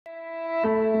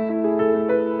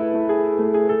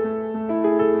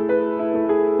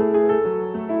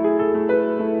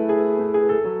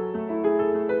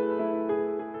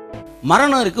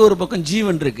மரணம் இருக்கு, ஒரு பக்கம்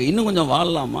ஜீவன் இருக்கு. இன்னும் கொஞ்சம்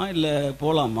வாழலாமா இல்ல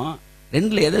போலாமா,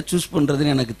 ரெண்டுல எதை சூஸ்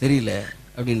பண்றதுன்னு எனக்கு தெரியல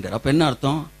அப்படின்றார். அப்ப என்ன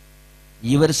அர்த்தம்?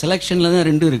 இவர் செலக்ஷன்ல தான்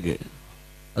ரெண்டு இருக்கு.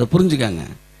 அதை புரிஞ்சுக்காங்க.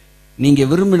 நீங்க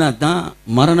விரும்பினா தான்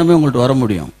மரணமே உங்கள்ட்ட வர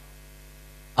முடியும்.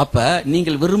 அப்ப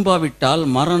நீங்கள் விரும்பாவிட்டால்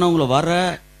மரணம் உங்களை வர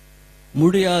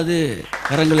முடியாது.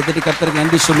 கரங்களை தட்டி கர்த்தருக்கு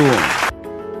நன்றி சொல்லுவோம்.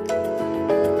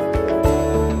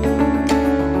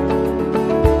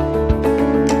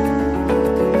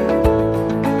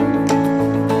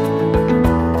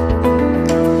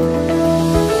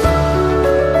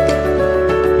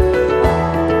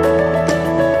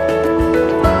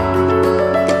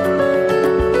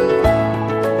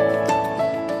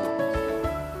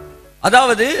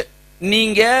 அதாவது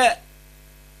நீங்க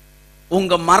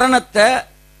உங்க மரணத்தை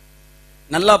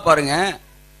நல்லா பாருங்க.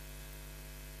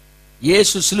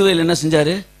 இயேசு சிலுவையில் என்ன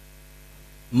செஞ்சாரு?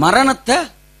 மரணத்தை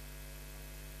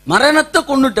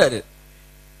கொன்னுட்டாரு.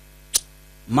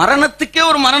 மரணத்துக்கே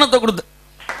ஒரு மரணத்தை கொடுத்து,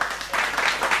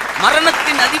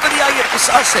 மரணத்தின் அதிபதியாகிய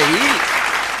பிசாசை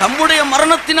தம்முடைய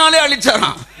மரணத்தினாலே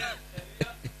அழிச்சாராம்.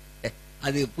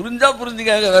 அது புரிஞ்சா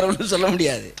புரிஞ்சுக்காக, வேற ஒன்றும் சொல்ல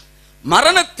முடியாது.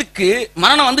 மரணத்துக்கு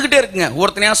மரணம் வந்துகிட்டே இருக்குங்க.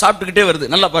 ஒருத்தனையா சாப்பிட்டுக்கிட்டே வருது.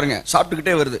 நல்லா பாருங்க,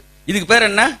 சாப்பிட்டுக்கிட்டே வருது. இதுக்கு பேர்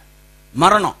என்ன?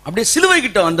 மரணம். அப்படியே சிலுவை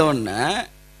கிட்ட வந்தவொடனே,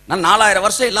 நான் 4000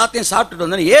 வருஷம் எல்லாத்தையும் சாப்பிட்டுட்டு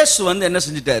வந்தேன். இயேசு வந்து என்ன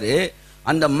செஞ்சிட்டாரு?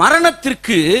 அந்த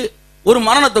மரணத்திற்கு ஒரு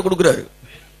மரணத்தை கொடுக்கிறாரு.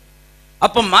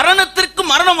 அப்ப மரணத்திற்கு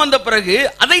மரணம் வந்த பிறகு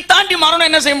அதை தாண்டி மரணம்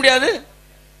என்ன செய்ய முடியாது?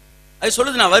 அது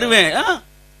சொல்லுது, நான் வருவேன்.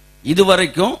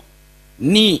 இதுவரைக்கும்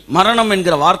நீ மரணம்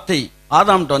என்கிற வார்த்தை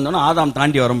ஆதாம்கிட்ட வந்தோன்னா ஆதாம்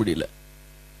தாண்டி வர முடியல.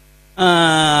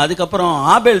 அதுக்கப்புறம்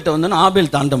ஆபேல்கிட்ட வந்தோன்னா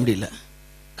ஆபேல் தாண்ட முடியல.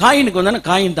 காயினுக்கு வந்தோன்னா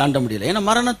காயின் தாண்ட முடியல. ஏன்னா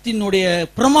மரணத்தினுடைய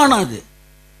பிரமாணம் அது.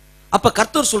 அப்ப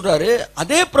கர்த்தர் சொல்றாரு,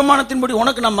 அதே பிரமாணத்தின்படி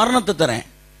உனக்கு நான் மரணத்தை தரேன்.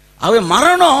 அவன்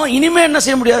மரணம் இனிமே என்ன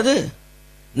செய்ய முடியாது?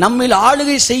 நம்மில்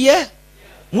ஆளுகை செய்ய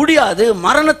முடியாது.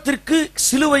 மரணத்திற்கு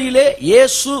சிலுவையிலே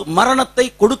இயேசு மரணத்தை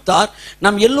கொடுத்தார்.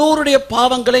 நம் எல்லோருடைய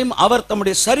பாவங்களையும் அவர்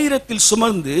தம்முடைய சரீரத்தில்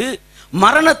சுமந்து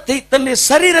மரணத்தை தன்னுடைய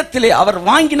சரீரத்திலே அவர்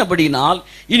வாங்கினபடினால்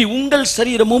இனி உங்கள்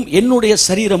சரீரமும் என்னுடைய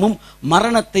சரீரமும்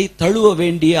மரணத்தை தழுவ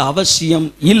வேண்டிய அவசியம்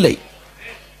இல்லை.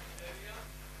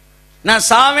 நான்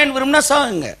சாவேன் விரும்பினா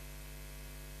சாவுங்க,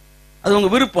 அது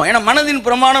உங்க விருப்பம். ஏன்னா மனதின்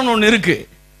பிரமாணம் ஒன்று இருக்கு.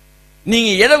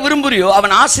 நீங்க எதை விரும்புறியோ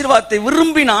அவன் ஆசீர்வாதத்தை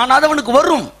விரும்பினான், அது அவனுக்கு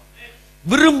வரும்.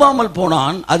 விரும்பாமல்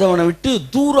போனான், அது அவனை விட்டு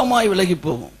தூரமாய் விலகி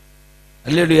போகும்.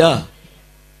 அல்லேலூயா.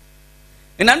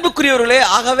 என் அன்புக்குரியவர்களே,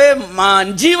 ஆகவே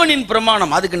ஜீவனின்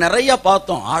பிரமாணம், அதுக்கு நிறைய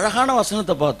பார்த்தோம். அழகான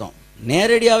வசனத்தை பார்த்தோம்.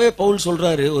 நேரடியாவே பவுல்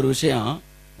சொல்றாரு ஒரு விஷயம்.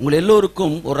 உங்கள்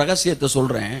எல்லோருக்கும் ஒரு ரகசியத்தை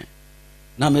சொல்றேன்.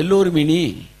 நாம் எல்லோரும் இனி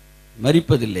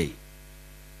மரிப்பதில்லை.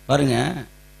 பாருங்க,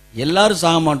 எல்லாரும்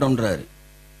சாக மாட்டோம்ன்றாரு.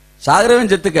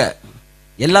 சாகிறவன் செத்துக்க,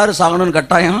 எல்லாரும் சாகணும்னு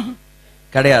கட்டாயம்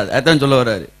கிடையாது. அதான் சொல்ல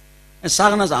வர்றாரு.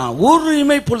 சாகனா ஒரு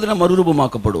இமை பொழுது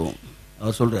மறுரூபமாக்கப்படுவோம்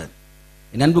அவர் சொல்றாரு.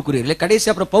 என் அன்புக்குரியவர்களே, கடைசி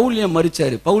அப்புறம் பவுல் ஏன்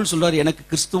மரிச்சாரு? பவுல் சொல்றாரு, எனக்கு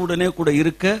கிறிஸ்துவுடனே கூட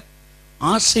இருக்க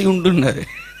ஆசை உண்டுன்னாரு.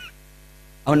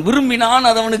 அவன் விரும்பினான்,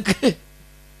 அது அவனுக்கு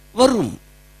வரும்.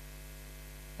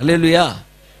 அல்லேலூயா.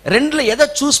 ரெண்டுல எதை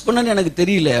சூஸ் பண்ணன்னு எனக்கு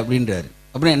தெரியல அப்படின்றாரு.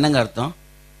 அப்படின்னா என்னங்க அர்த்தம்?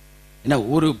 ஏன்னா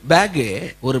ஒரு பேகு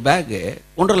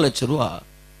 1.5 லட்சம் ரூபா,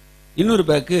 இன்னொரு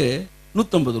பேக்கு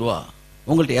 150 ரூபா,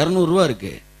 உங்கள்ட்ட 200 ரூபா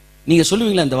இருக்கு. நீங்க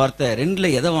சொல்லுவீங்களா இந்த வார்த்தை,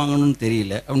 ரெண்டுல எதை வாங்கணும்னு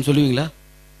தெரியல அப்படின்னு சொல்லுவீங்களா?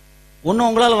 ஒன்னும்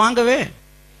உங்களால் வாங்கவே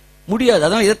முடியாது.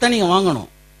 அதான் இதைத்தான் நீங்க வாங்கணும்.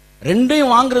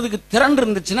 ரெண்டையும் வாங்குறதுக்கு திறன்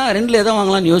இருந்துச்சுன்னா ரெண்டுல எதை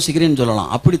வாங்கலாம்னு யோசிக்கிறேன்னு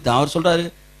சொல்லலாம். அப்படித்தான் அவர் சொல்றாரு,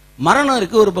 மரணம்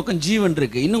இருக்கு, ஒரு பக்கம் ஜீவன்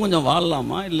இருக்கு. இன்னும் கொஞ்சம்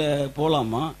வாழலாமா இல்ல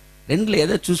போலாமா, ரெண்டுல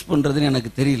எதை சூஸ் பண்றதுன்னு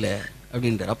எனக்கு தெரியல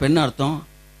அப்படின்றார். அப்ப என்ன அர்த்தம்?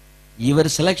 இவர்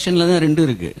செலக்ஷன்ல தான் ரெண்டு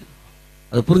இருக்கு.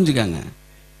 அதை புரிஞ்சுக்காங்க.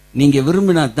 நீங்க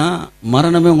விரும்பினா தான்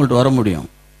மரணமே உங்கள்ட்ட வர முடியும்.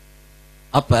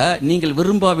 அப்ப நீங்கள்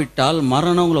விரும்பாவிட்டால்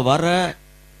மரணம் உங்களை வர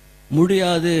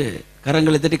முடியாது.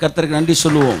 கரங்களை தட்டி கர்த்தருக்கு நன்றி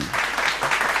சொல்லுவோம்.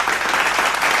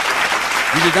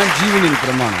 இதுதான் ஜீவனின்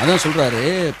பிரமாணம். அதான் சொல்றாரு,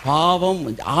 பாவம்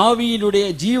ஆவியினுடைய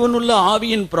ஜீவனுள்ள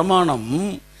ஆவியின் பிரமாணம்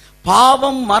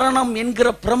பாவம் மரணம் என்கிற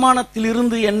பிரமாணத்தில்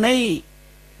இருந்து என்னை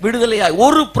விடுதலையாய்,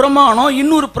 ஒரு பிரமாணம்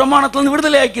இன்னொரு பிரமாணத்திலிருந்து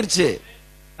விடுதலை ஆக்கிருச்சு.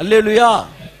 அல்லேலூயா.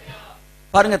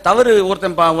 பாருங்க, தவறு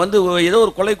ஒருத்தன் வந்து ஏதோ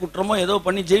ஒரு கொலை குற்றமோ ஏதோ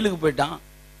பண்ணி ஜெயிலுக்கு போயிட்டான்.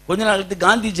 கொஞ்ச நாளுக்கு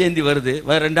காந்தி ஜெயந்தி வருது,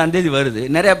 2ஆம் தேதி வருது.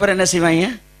 நிறைய பேர் என்ன செய்வாங்க?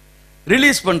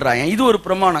 ரிலீஸ் பண்றாங்க. இது ஒரு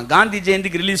பிரமாணம். காந்தி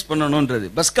ஜெயந்திக்கு ரிலீஸ் பண்ணணும்ன்றது,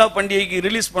 பஸ்கா பண்டிகைக்கு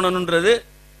ரிலீஸ் பண்ணணும்ன்றது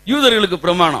யூதர்களுக்கு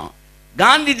பிரமாணம்.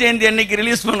 காந்தி ஜெயந்தி அன்னைக்கு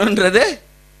ரிலீஸ் பண்ணணும்ன்றது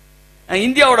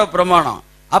இந்தியாவோட பிரமாணம்.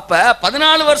 அப்ப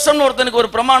 14 வருஷம் ஒருத்தனுக்கு ஒரு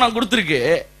பிரமாணம் கொடுத்துருக்கு.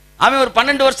 அவன் ஒரு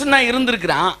 12 வருஷம் தான்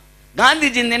இருந்திருக்கிறான். காந்தி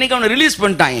ஜெயந்தி அன்னைக்கு அவனை ரிலீஸ்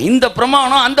பண்ணிட்டாங்க. இந்த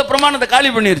பிரமாணம் அந்த பிரமாணத்தை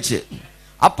காலி பண்ணிருச்சு.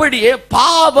 அப்படியே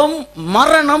பாவம்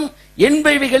மரணம்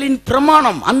என்பவைகளின்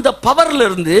பிரமாணம், அந்த பவர்ல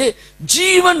இருந்து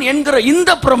ஜீவன் என்கிற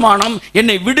இந்த பிரமாணம்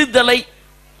என்னை விடுதலை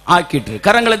ஆக்கிட்டு.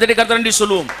 கரங்களை தட்டி கர்த்தருக்கு நன்றி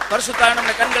சொல்லுவோம். பரிசுத்த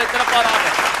ஆவியானவர் கண்களை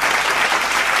திறப்பாராக.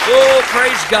 ஓ,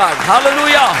 praise God.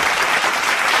 Hallelujah.